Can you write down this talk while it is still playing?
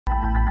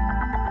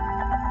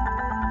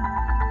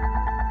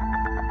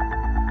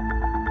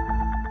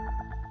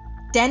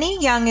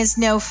Denny Young is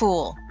no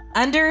fool.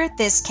 Under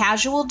this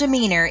casual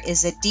demeanor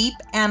is a deep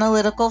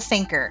analytical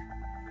thinker.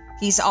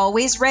 He's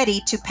always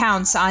ready to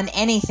pounce on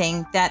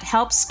anything that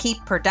helps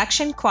keep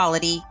production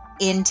quality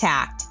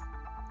intact.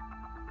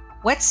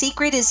 What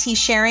secret is he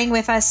sharing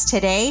with us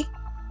today?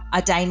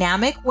 A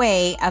dynamic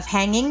way of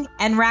hanging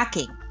and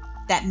racking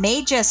that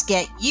may just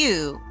get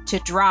you to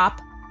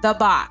drop the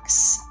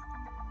box.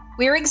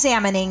 We're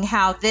examining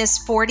how this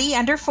 40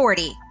 under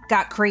 40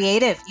 got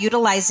creative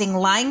utilizing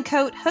line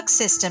coat hook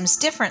systems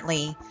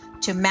differently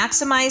to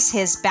maximize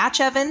his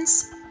batch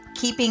ovens,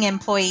 keeping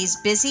employees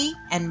busy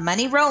and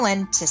money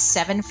rolling to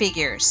 7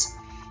 figures.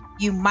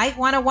 You might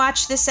want to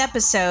watch this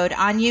episode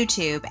on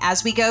YouTube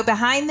as we go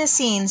behind the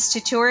scenes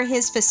to tour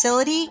his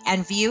facility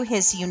and view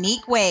his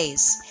unique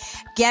ways.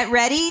 Get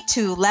ready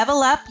to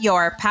level up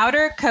your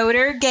powder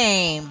coater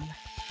game.